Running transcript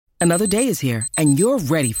Another day is here, and you're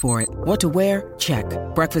ready for it. What to wear? Check.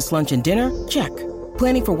 Breakfast, lunch, and dinner? Check.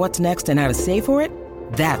 Planning for what's next and how to save for it?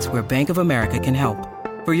 That's where Bank of America can help.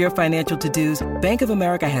 For your financial to-dos, Bank of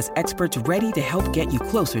America has experts ready to help get you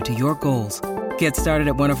closer to your goals. Get started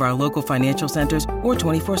at one of our local financial centers or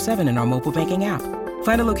 24/7 in our mobile banking app.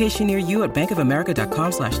 Find a location near you at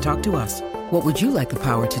bankofamerica.com/talktous. What would you like the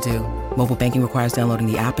power to do? Mobile banking requires downloading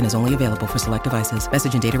the app and is only available for select devices.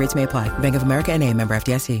 Message and data rates may apply. Bank of America N.A., member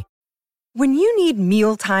FDIC. When you need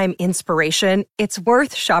mealtime inspiration, it's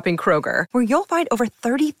worth shopping Kroger, where you'll find over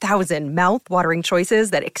 30,000 mouth-watering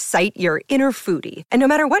choices that excite your inner foodie. And no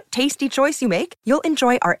matter what tasty choice you make, you'll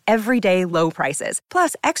enjoy our everyday low prices,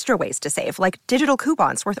 plus extra ways to save, like digital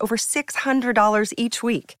coupons worth over $600 each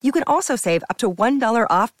week. You can also save up to $1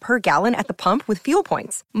 off per gallon at the pump with fuel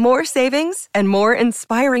points. More savings and more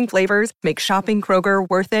inspiring flavors make shopping Kroger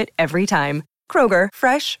worth it every time. Kroger,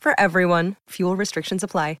 fresh for everyone. Fuel restrictions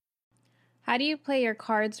apply. How do you play your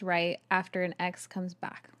cards right after an ex comes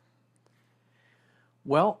back?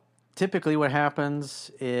 Well, typically what happens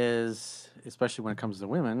is, especially when it comes to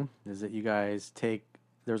women, is that you guys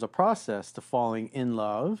there's a process to falling in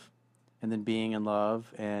love and then being in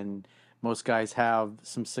love. And most guys have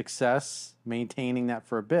some success maintaining that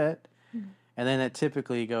for a bit. Mm-hmm. And then it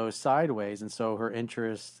typically goes sideways. And so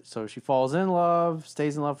so she falls in love,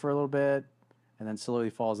 stays in love for a little bit, and then slowly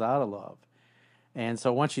falls out of love. And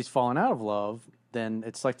so once she's fallen out of love, then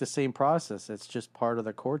it's like the same process. It's just part of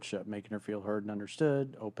the courtship, making her feel heard and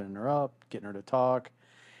understood, opening her up, getting her to talk.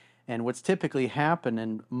 And what's typically happened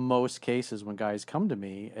in most cases when guys come to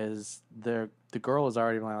me is the girl is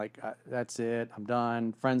already like, that's it, I'm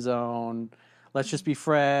done, friend zone, let's just be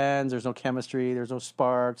friends, there's no chemistry, there's no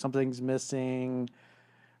spark, something's missing.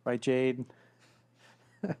 Right, Jade?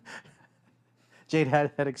 Jade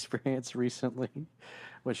had experience recently,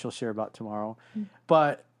 which she'll share about tomorrow. Mm-hmm.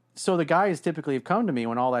 But so the guys typically have come to me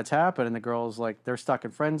when all that's happened, and the girls, like, they're stuck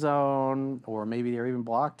in friend zone, or maybe they're even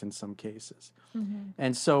blocked in some cases. Mm-hmm.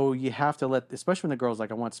 And so you have to especially when the girl's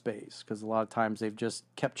like, I want space, because a lot of times they've just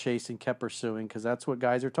kept chasing, kept pursuing, because that's what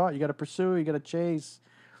guys are taught. You got to pursue, you got to chase,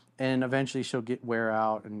 and eventually she'll wear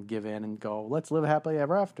out and give in and go, let's live happily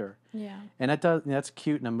ever after. Yeah. And that's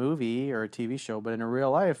cute in a movie or a TV show, but in a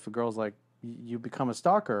real life, a girl's like, you become a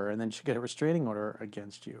stalker, and then you get a restraining order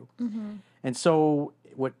against you. Mm-hmm. And so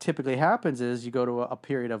what typically happens is you go to a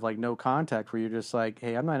period of like no contact, where you're just like,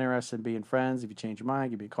 hey, I'm not interested in being friends. If you change your mind,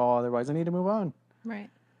 give me a call. Otherwise, I need to move on. Right.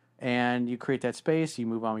 And you create that space. You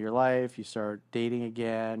move on with your life. You start dating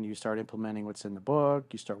again. You start implementing what's in the book.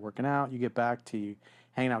 You start working out. You get back to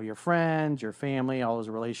hanging out with your friends, your family, all those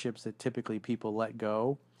relationships that typically people let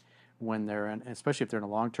go when they're in, especially if they're in a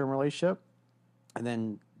long-term relationship. And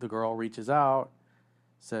then the girl reaches out,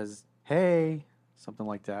 says, hey, something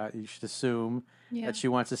like that. You should assume that she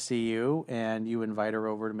wants to see you, and you invite her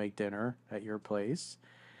over to make dinner at your place.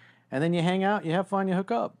 And then you hang out, you have fun, you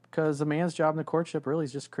hook up. Because a man's job in the courtship really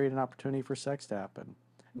is just create an opportunity for sex to happen.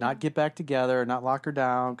 Not get back together, not lock her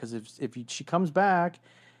down. Because if she comes back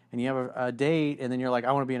and you have a date, and then you're like,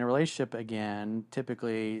 I want to be in a relationship again,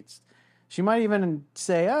 typically she might even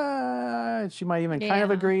say, she might even kind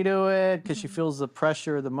of agree to it because she feels the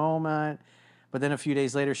pressure of the moment. But then a few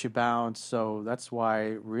days later, she bounced. So that's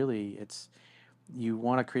why really you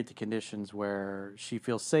want to create the conditions where she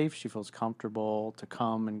feels safe, she feels comfortable to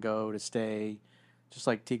come and go, to stay. Just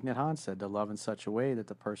like Thich Nhat Hanh said, to love in such a way that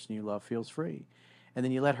the person you love feels free. And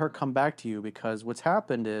then you let her come back to you, because what's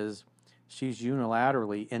happened is she's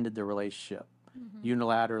unilaterally ended the relationship,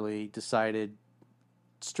 unilaterally decided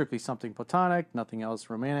strictly something platonic, nothing else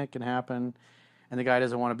romantic can happen, and the guy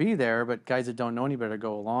doesn't want to be there, but guys that don't know any better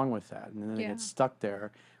go along with that, and then they get stuck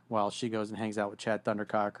there while she goes and hangs out with Chad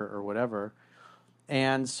Thundercock or whatever.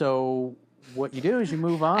 And so what you do is you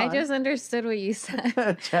move on. I just understood what you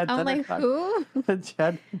said. I'm like, who?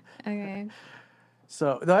 Chad. Okay.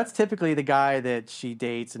 So that's typically the guy that she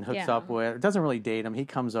dates and hooks up with. Doesn't really date him. He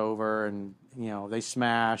comes over and they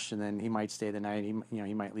smash, and then he might stay the night.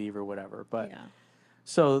 He might leave or whatever. But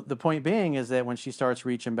so the point being is that when she starts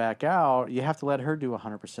reaching back out, you have to let her do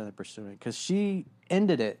 100% of the pursuing, because she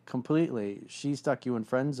ended it completely. She stuck you in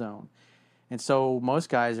friend zone. And so most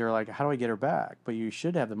guys are like, how do I get her back? But you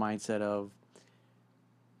should have the mindset of,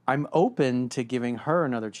 I'm open to giving her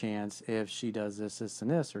another chance if she does this, this, and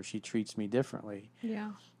this, or she treats me differently.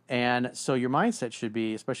 Yeah. And so your mindset should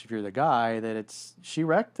be, especially if you're the guy, that she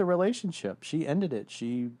wrecked the relationship. She ended it.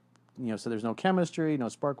 She, so there's no chemistry, no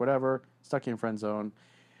spark, whatever, stuck you in friend zone.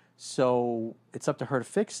 So it's up to her to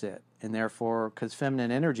fix it. And therefore, because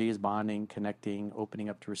feminine energy is bonding, connecting, opening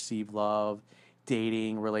up to receive love,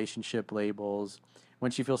 dating, relationship labels. When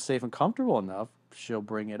she feels safe and comfortable enough, she'll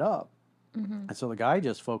bring it up. And so the guy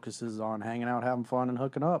just focuses on hanging out, having fun, and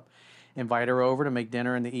hooking up. Invite her over to make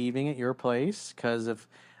dinner in the evening at your place, because if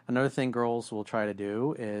another thing girls will try to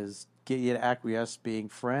do is get you to acquiesce being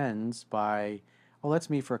friends by, oh, let's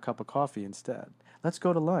meet for a cup of coffee instead. Let's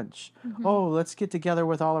go to lunch. Oh, let's get together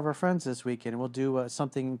with all of our friends this weekend and we'll do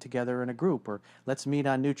something together in a group, or let's meet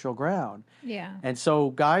on neutral ground. Yeah. And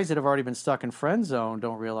so guys that have already been stuck in friend zone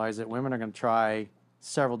don't realize that women are going to try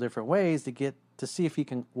several different ways to see if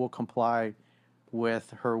will comply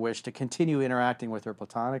with her wish to continue interacting with her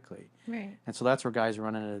platonically. Right. And so that's where guys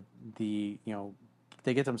run into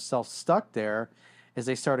they get themselves stuck there as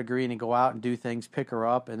they start agreeing to go out and do things, pick her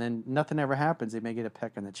up, and then nothing ever happens. They may get a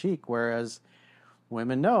peck in the cheek. Whereas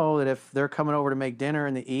women know that if they're coming over to make dinner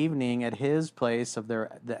in the evening at his place of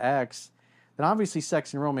the ex, then obviously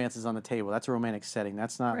sex and romance is on the table. That's a romantic setting.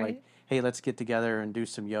 That's not like, hey, let's get together and do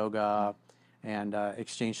some yoga and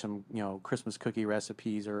exchange some Christmas cookie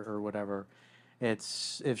recipes or whatever.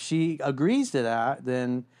 It's if she agrees to that,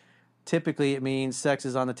 then typically it means sex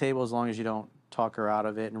is on the table as long as you don't talk her out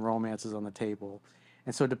of it, and romance is on the table.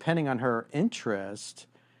 And so depending on her interest,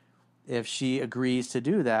 if she agrees to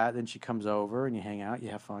do that, then she comes over and you hang out, you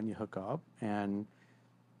have fun, you hook up, and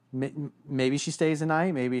maybe she stays the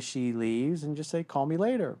night, maybe she leaves, and just say, call me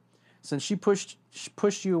later. Since she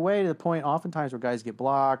pushed you away to the point oftentimes where guys get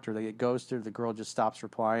blocked or they get ghosted, or the girl just stops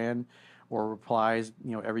replying or replies,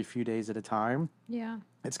 every few days at a time. Yeah.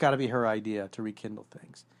 It's got to be her idea to rekindle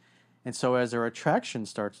things. And so as her attraction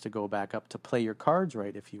starts to go back up, to play your cards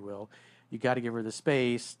right, if you will, you got to give her the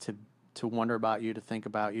space to wonder about you, to think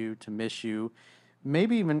about you, to miss you.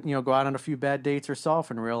 Maybe even, go out on a few bad dates herself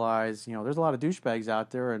and realize, there's a lot of douchebags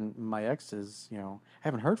out there, and my ex is, I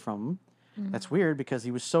haven't heard from him. Mm-hmm. That's weird, because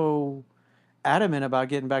he was so adamant about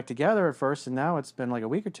getting back together at first, and now it's been like a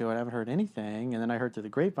week or two and I haven't heard anything. And then I heard through the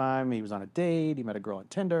grapevine he was on a date, he met a girl on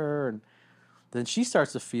Tinder, and then she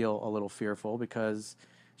starts to feel a little fearful because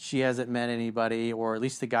she hasn't met anybody, or at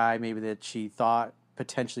least the guy maybe that she thought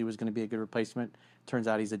potentially was going to be a good replacement turns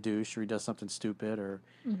out he's a douche, or he does something stupid, or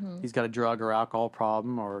he's got a drug or alcohol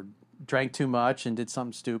problem, or drank too much and did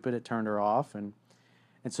something stupid. It turned her off. And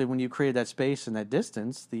so when you create that space and that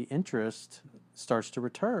distance, the interest starts to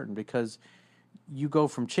return, because you go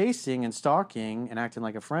from chasing and stalking and acting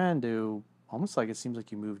like a friend to almost like it seems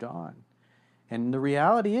like you moved on. And the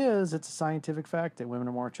reality is, it's a scientific fact that women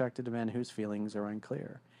are more attracted to men whose feelings are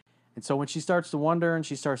unclear. And so when she starts to wonder and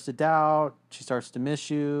she starts to doubt, she starts to miss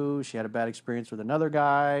you, she had a bad experience with another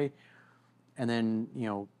guy, and then,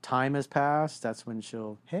 time has passed, that's when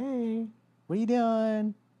she'll, hey, what are you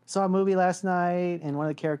doing? Saw a movie last night, and one of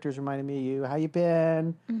the characters reminded me of you. How you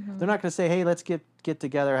been? Mm-hmm. They're not going to say, hey, let's get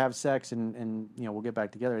together, have sex, and we'll get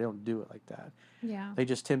back together. They don't do it like that. Yeah. They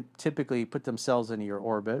just typically put themselves into your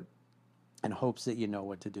orbit in hopes that you know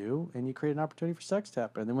what to do, and you create an opportunity for sex to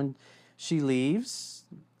happen. And then when she leaves,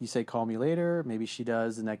 you say, call me later. Maybe she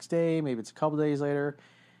does the next day. Maybe it's a couple days later.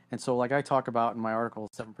 And so like I talk about in my article,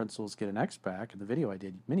 7 Principles Get an Ex Back, in the video I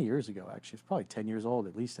did many years ago, actually. It's probably 10 years old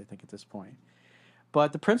at least, I think, at this point.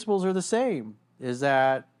 But the principles are the same, is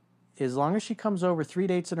that as long as she comes over 3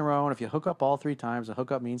 dates in a row, and if you hook up all 3 times, a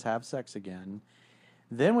hookup means have sex again,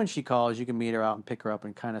 then when she calls, you can meet her out and pick her up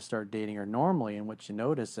and kind of start dating her normally. And what you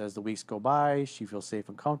notice as the weeks go by, she feels safe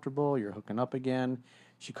and comfortable, you're hooking up again,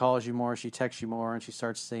 she calls you more, she texts you more, and she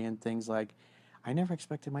starts saying things like, I never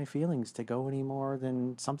expected my feelings to go any more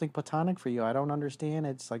than something platonic for you. I don't understand.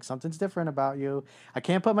 It's like something's different about you. I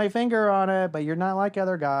can't put my finger on it, but you're not like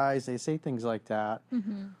other guys. They say things like that.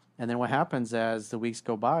 Mm-hmm. And then what happens as the weeks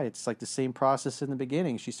go by, it's like the same process in the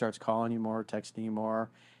beginning. She starts calling you more, texting you more,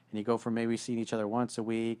 and you go from maybe seeing each other once a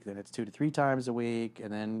week, then it's 2 to 3 times a week,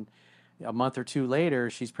 and then a month or 2 later,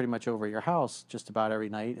 she's pretty much over at your house just about every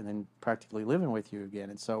night and then practically living with you again.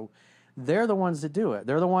 And so they're the ones that do it.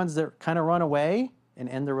 They're the ones that kind of run away and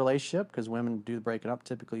end the relationship, because women do the breaking up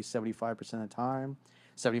typically 75% of the time.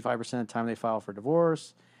 75% of the time they file for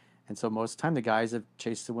divorce. And so most of the time the guys have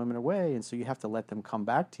chased the women away, and so you have to let them come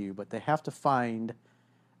back to you. But they have to find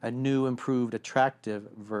a new, improved, attractive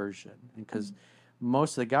version. Because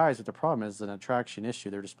most of the guys, what the problem is an attraction issue.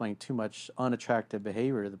 They're displaying too much unattractive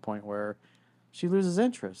behavior to the point where she loses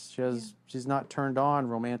interest. She's not turned on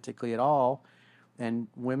romantically at all. And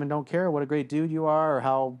women don't care what a great dude you are, or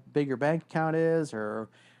how big your bank account is, or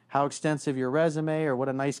how extensive your resume, or what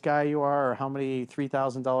a nice guy you are, or how many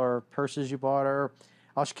 $3,000 purses you bought her.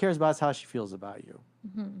 All she cares about is how she feels about you.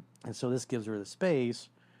 Mm-hmm. And so this gives her the space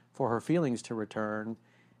for her feelings to return.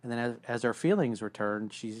 And then as her feelings return,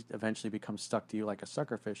 she eventually becomes stuck to you like a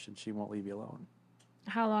suckerfish, and she won't leave you alone.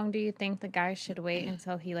 How long do you think the guy should wait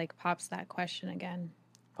until he pops that question again?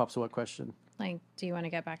 Pops what question? Like, do you want to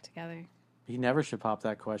get back together? He never should pop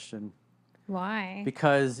that question. Why?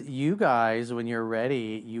 Because you guys, when you're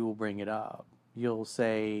ready, you will bring it up. You'll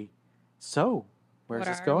say, so, where's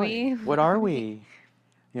this going? What are we?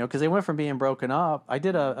 Because they went from being broken up. I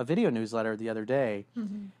did a video newsletter the other day.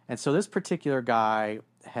 Mm-hmm. And so this particular guy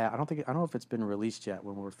I don't know if it's been released yet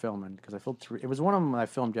when we were filming, because I filmed 3. It was one of them I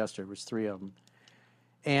filmed yesterday. It was 3 of them.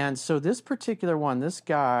 And so this particular one, this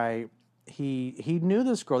guy, he knew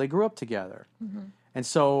this girl. They grew up together. Mm-hmm. And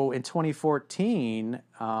so in 2014,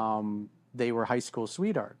 they were high school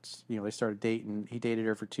sweethearts. They started dating. He dated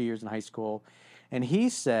her for 2 years in high school. And he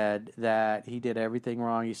said that he did everything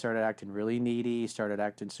wrong. He started acting really needy. He started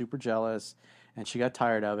acting super jealous. And she got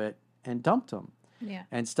tired of it and dumped him. Yeah.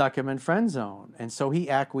 And stuck him in friend zone. And so he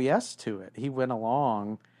acquiesced to it. He went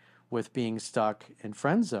along with being stuck in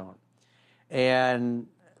friend zone. And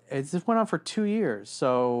it just went on for 2 years.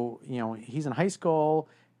 So, he's in high school.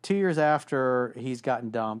 2 years after he's gotten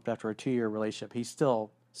dumped, after a 2-year relationship, he's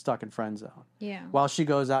still stuck in friend zone. Yeah. While she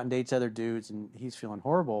goes out and dates other dudes, and he's feeling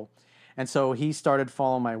horrible. And so he started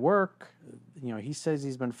following my work. He says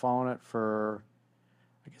he's been following it for,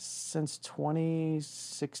 I guess, since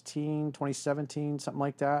 2016, 2017, something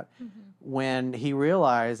like that. Mm-hmm. When he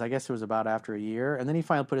realized, I guess it was about after a year, and then he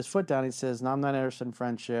finally put his foot down. He says, no, I'm not interested in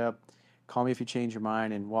friendship. Call me if you change your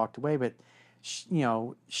mind, and walked away. But,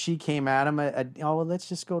 she came at him well, let's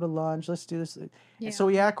just go to lunch. Let's do this. Yeah. And so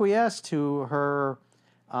he acquiesced to her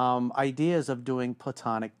ideas of doing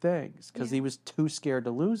platonic things because he was too scared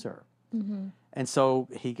to lose her. Mm-hmm. And so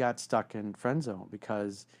he got stuck in friend zone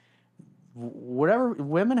because whatever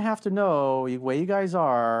women have to know, the way you guys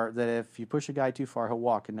are, that if you push a guy too far, he'll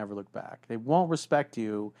walk and never look back. They won't respect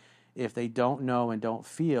you if they don't know and don't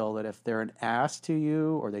feel that if they're an ass to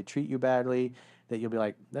you or they treat you badly, that you'll be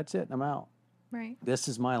like, that's it, I'm out. Right. This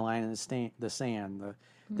is my line in the sand.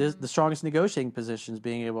 The strongest negotiating position is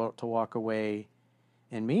being able to walk away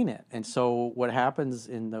and mean it. And so what happens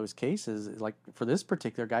in those cases is, like for this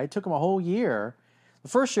particular guy, it took him a whole year. The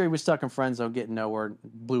first year he was stuck in friend zone, getting nowhere,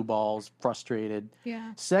 blue balls, frustrated.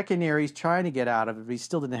 Yeah. Second year he's trying to get out of it, but he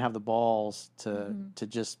still didn't have the balls to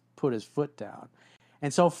just put his foot down.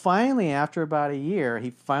 And so finally, after about a year, he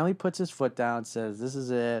finally puts his foot down and says, this is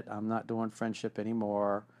it. I'm not doing friendship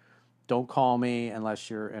anymore. Don't call me unless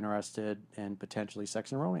you're interested in potentially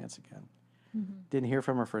sex and romance again. Mm-hmm. Didn't hear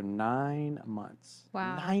from her for 9 months.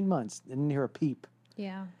 Wow. 9 months. Didn't hear a peep.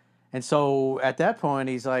 Yeah. And so at that point,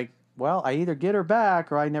 he's like, well, I either get her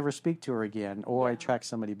back or I never speak to her again, or I attract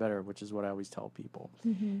somebody better, which is what I always tell people.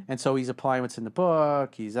 Mm-hmm. And so he's applying what's in the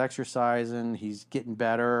book. He's exercising. He's getting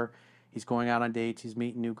better. He's going out on dates. He's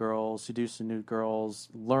meeting new girls, seducing new girls,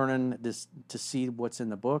 learning this to see what's in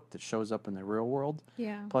the book that shows up in the real world.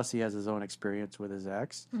 Yeah. Plus, he has his own experience with his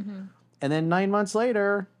ex. Mm-hmm. And then 9 months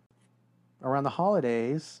later, around the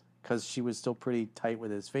holidays, because she was still pretty tight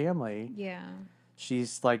with his family. Yeah.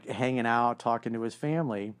 She's like hanging out, talking to his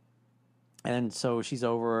family. And so she's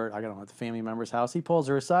over, I don't know, at the family member's house. He pulls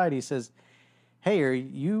her aside. He says, hey, are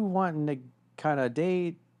you wanting to kind of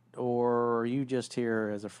date, or are you just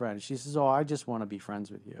here as a friend? She says, oh, I just want to be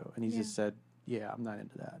friends with you. And he just said, yeah, I'm not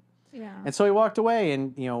into that. Yeah. And so he walked away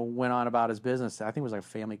and, went on about his business. I think it was like a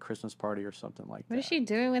family Christmas party or something like that. What is she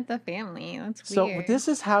doing with the family? That's So weird. this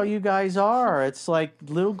is how you guys are. It's like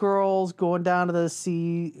little girls going down to the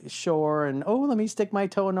seashore and, oh, let me stick my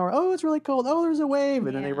toe in the water. Oh, it's really cold. Oh, there's a wave.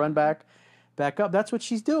 And then they run back up. That's what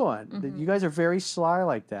she's doing. Mm-hmm. You guys are very sly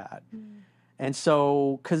like that. Mm-hmm. And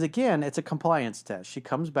so, because again, it's a compliance test. She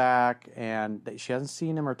comes back and she hasn't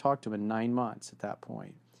seen him or talked to him in 9 months at that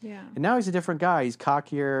point. Yeah. And now he's a different guy. He's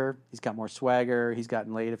cockier. He's got more swagger. He's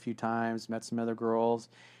gotten laid a few times, met some other girls.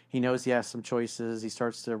 He knows he has some choices. He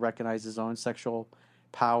starts to recognize his own sexual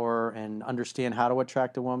power and understand how to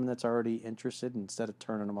attract a woman that's already interested instead of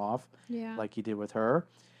turning him off like he did with her.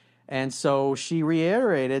 And so she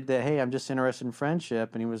reiterated that, hey, I'm just interested in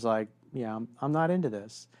friendship. And he was like, yeah, I'm not into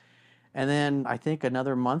this. And then I think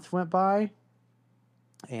another month went by.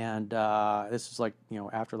 And this was like,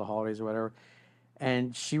 after the holidays or whatever.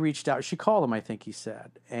 And she reached out. She called him, I think he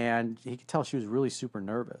said. And he could tell she was really super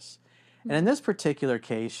nervous. Mm-hmm. And in this particular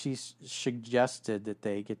case, she suggested that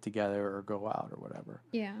they get together or go out or whatever.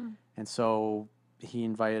 Yeah. And so he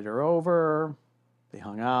invited her over. They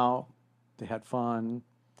hung out. They had fun.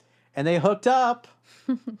 And they hooked up.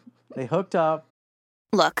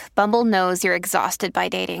 Look, Bumble knows you're exhausted by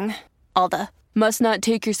dating. All the, must not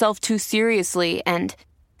take yourself too seriously, and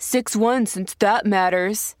 6'1" since that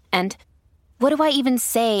matters, and what do I even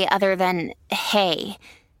say other than, hey?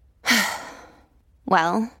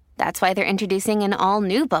 Well, that's why they're introducing an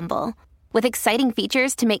all-new Bumble, With exciting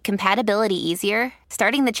features to make compatibility easier,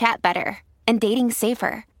 starting the chat better, and dating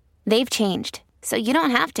safer. They've changed, so you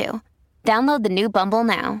don't have to. Download the new Bumble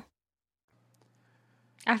now.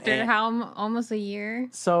 After almost a year?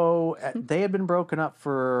 So they had been broken up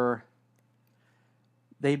for...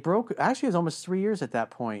 Actually, it was almost 3 years at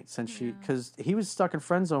that point since because he was stuck in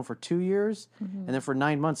friend zone for 2 years, and then for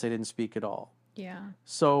 9 months they didn't speak at all. Yeah.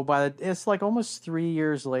 So it's like almost 3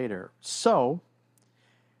 years later. So,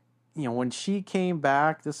 when she came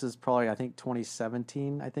back, this is probably, I think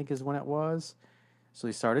 2017, I think is when it was. So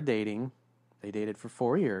they started dating. They dated for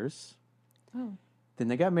 4 years. Oh. Then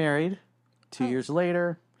they got married. 2 years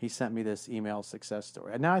later, he sent me this email success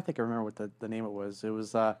story. And now I think I remember what the name it was. It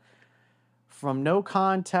was From No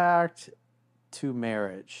Contact to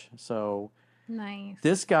Marriage. So nice.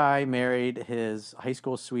 This guy married his high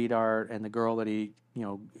school sweetheart and the girl that he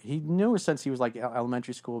knew her since he was like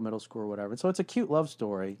elementary school, middle school, or whatever. And so it's a cute love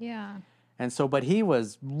story. Yeah. And so, but he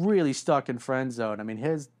was really stuck in friend zone. I mean,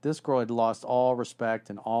 this girl had lost all respect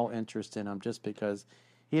and all interest in him just because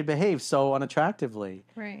he had behaved so unattractively.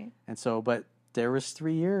 Right. And so, but there was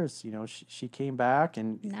 3 years, she came back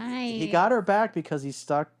and nice. He got her back because he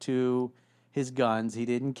stuck to his guns. He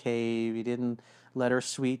didn't cave. He didn't let her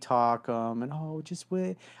sweet talk him. And, just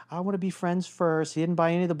wait. I want to be friends first. He didn't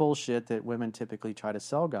buy any of the bullshit that women typically try to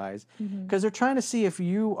sell guys. Because they're trying to see if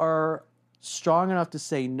you are strong enough to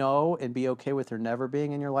say no and be okay with her never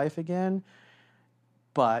being in your life again.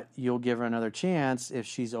 But you'll give her another chance if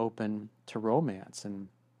she's open to romance. And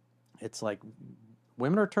it's like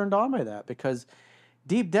women are turned on by that because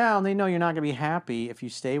deep down they know you're not going to be happy if you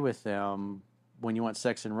stay with them when you want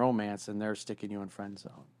sex and romance and they're sticking you in friend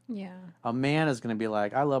zone. Yeah. A man is going to be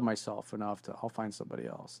like, I love myself enough I'll find somebody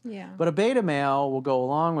else. Yeah. But a beta male will go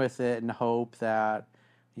along with it and hope that,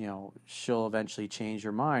 she'll eventually change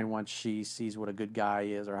her mind once she sees what a good guy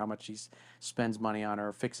is or how much he spends money on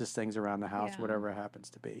her, fixes things around the house, whatever it happens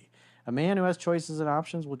to be. A man who has choices and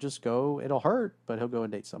options will just go, it'll hurt, but he'll go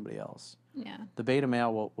and date somebody else. Yeah. The beta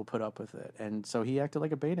male will put up with it. And so he acted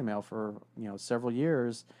like a beta male for, several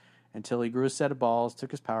years until he grew a set of balls, took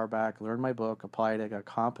his power back, learned my book, applied it, got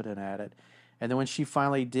competent at it. And then when she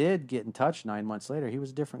finally did get in touch 9 months later, he was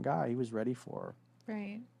a different guy. He was ready for her.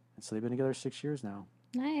 Right. And so they've been together 6 years now.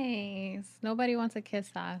 Nice. Nobody wants a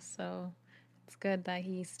kiss ass, so it's good that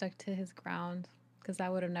he stuck to his ground because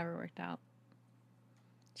that would have never worked out.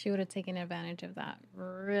 She would have taken advantage of that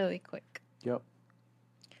really quick. Yep.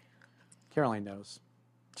 Caroline knows.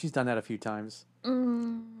 She's done that a few times.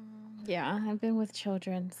 Yeah, I've been with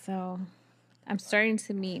children, so I'm starting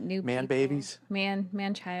to meet new man people. Babies.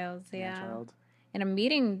 Man-childs, yeah. Man-child. And I'm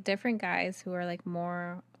meeting different guys who are like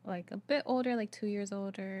more, like a bit older, like 2 years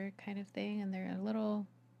older kind of thing. And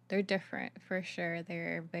they're different for sure.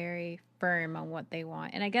 They're very firm on what they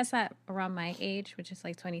want. And I guess that around my age, which is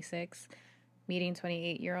like 26, meeting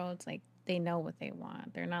 28-year-olds, like they know what they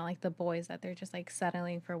want. They're not like the boys that they're just like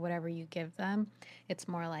settling for whatever you give them. It's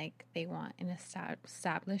more like they want an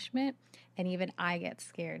establishment. And even I get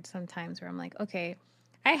scared sometimes where I'm like, okay,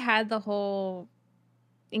 I had the whole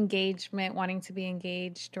engagement, wanting to be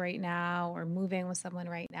engaged right now or move in with someone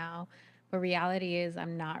right now. But reality is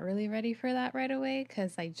I'm not really ready for that right away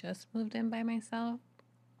because I just moved in by myself.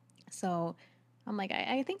 So I'm like,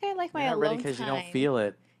 I think I like my alone time. You're not ready because you don't feel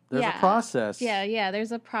it. There's a process. Yeah,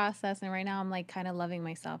 there's a process. And right now I'm like kind of loving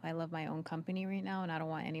myself. I love my own company right now and I don't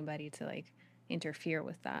want anybody to like interfere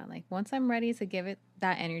with that. Like once I'm ready to give it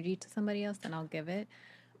that energy to somebody else, then I'll give it.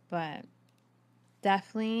 But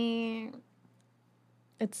definitely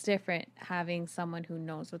it's different having someone who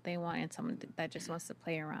knows what they want and someone that just wants to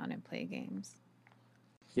play around and play games.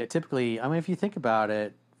 Yeah, typically, I mean, if you think about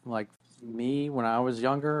it, like me, when I was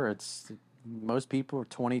younger, most people are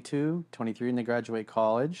 22, 23, and they graduate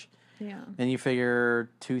college. Yeah. And you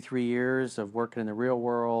figure 2-3 years of working in the real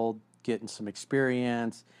world, getting some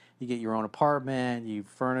experience, you get your own apartment, you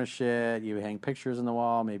furnish it, you hang pictures on the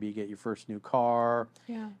wall, maybe you get your first new car.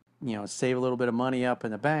 Yeah. Save a little bit of money up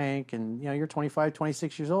in the bank, and, you're 25,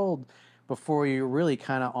 26 years old before you're really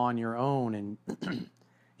kind of on your own and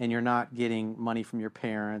and you're not getting money from your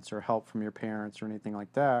parents or help from your parents or anything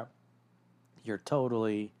like that. You're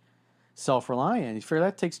totally self-reliant. You figure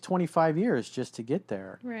that takes 25 years just to get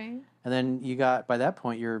there. Right. And then by that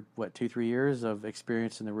point, you're, 2-3 years of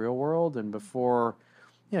experience in the real world, and before,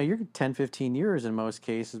 you're 10, 15 years in most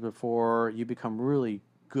cases before you become really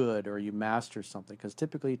good or you master something, because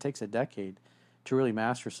typically it takes a decade to really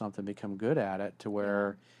master something, become good at it to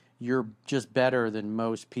where you're just better than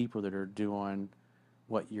most people that are doing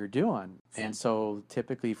what you're doing. And so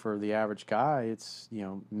typically for the average guy, it's,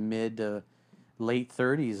 mid to late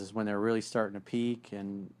 30s is when they're really starting to peak,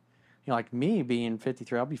 and like me being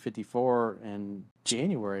 53, I'll be 54 in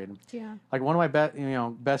January. And Yeah. like one of my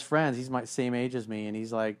best friends, he's my same age as me, and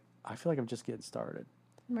he's like, I feel like I'm just getting started.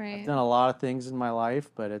 I've Right. done a lot of things in my life,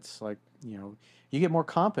 but it's like, you get more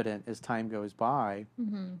competent as time goes by.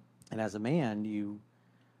 Mm-hmm. And as a man,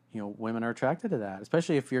 women are attracted to that,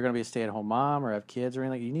 especially if you're going to be a stay-at-home mom or have kids or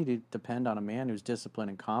anything. You need to depend on a man who's disciplined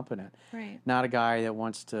and competent, Right. not a guy that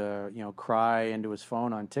wants to, cry into his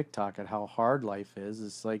phone on TikTok at how hard life is.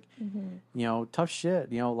 It's like, tough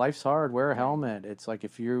shit. Life's hard. Wear a helmet. It's like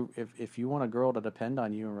if you want a girl to depend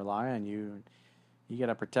on you and rely on you, you got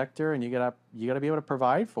to protect her, and you got to be able to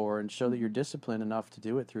provide for her and show that you're disciplined enough to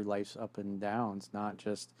do it through life's up and downs, not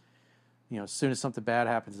just, as soon as something bad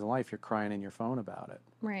happens in life, you're crying in your phone about it.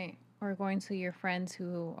 Right. Or going to your friends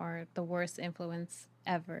who are the worst influence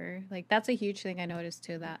ever. Like, that's a huge thing I noticed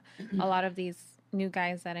too, that a lot of these new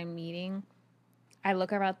guys that I'm meeting, I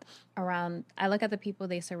look I look at the people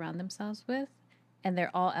they surround themselves with, and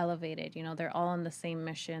they're all elevated. They're all on the same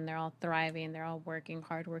mission. They're all thriving. They're all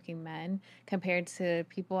hardworking men, compared to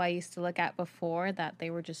people I used to look at before that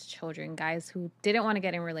they were just children, guys who didn't want to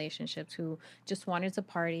get in relationships, who just wanted to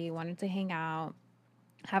party, wanted to hang out,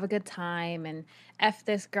 have a good time, and F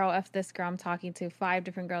this girl. I'm talking to 5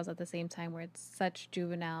 different girls at the same time, where it's such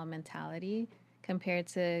juvenile mentality compared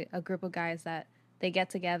to a group of guys that they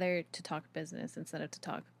get together to talk business instead of to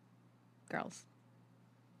talk girls.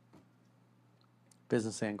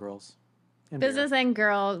 Business and girls. And beer and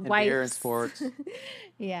girl, and wives. Beer and sports.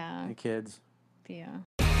 Yeah. And kids. Yeah.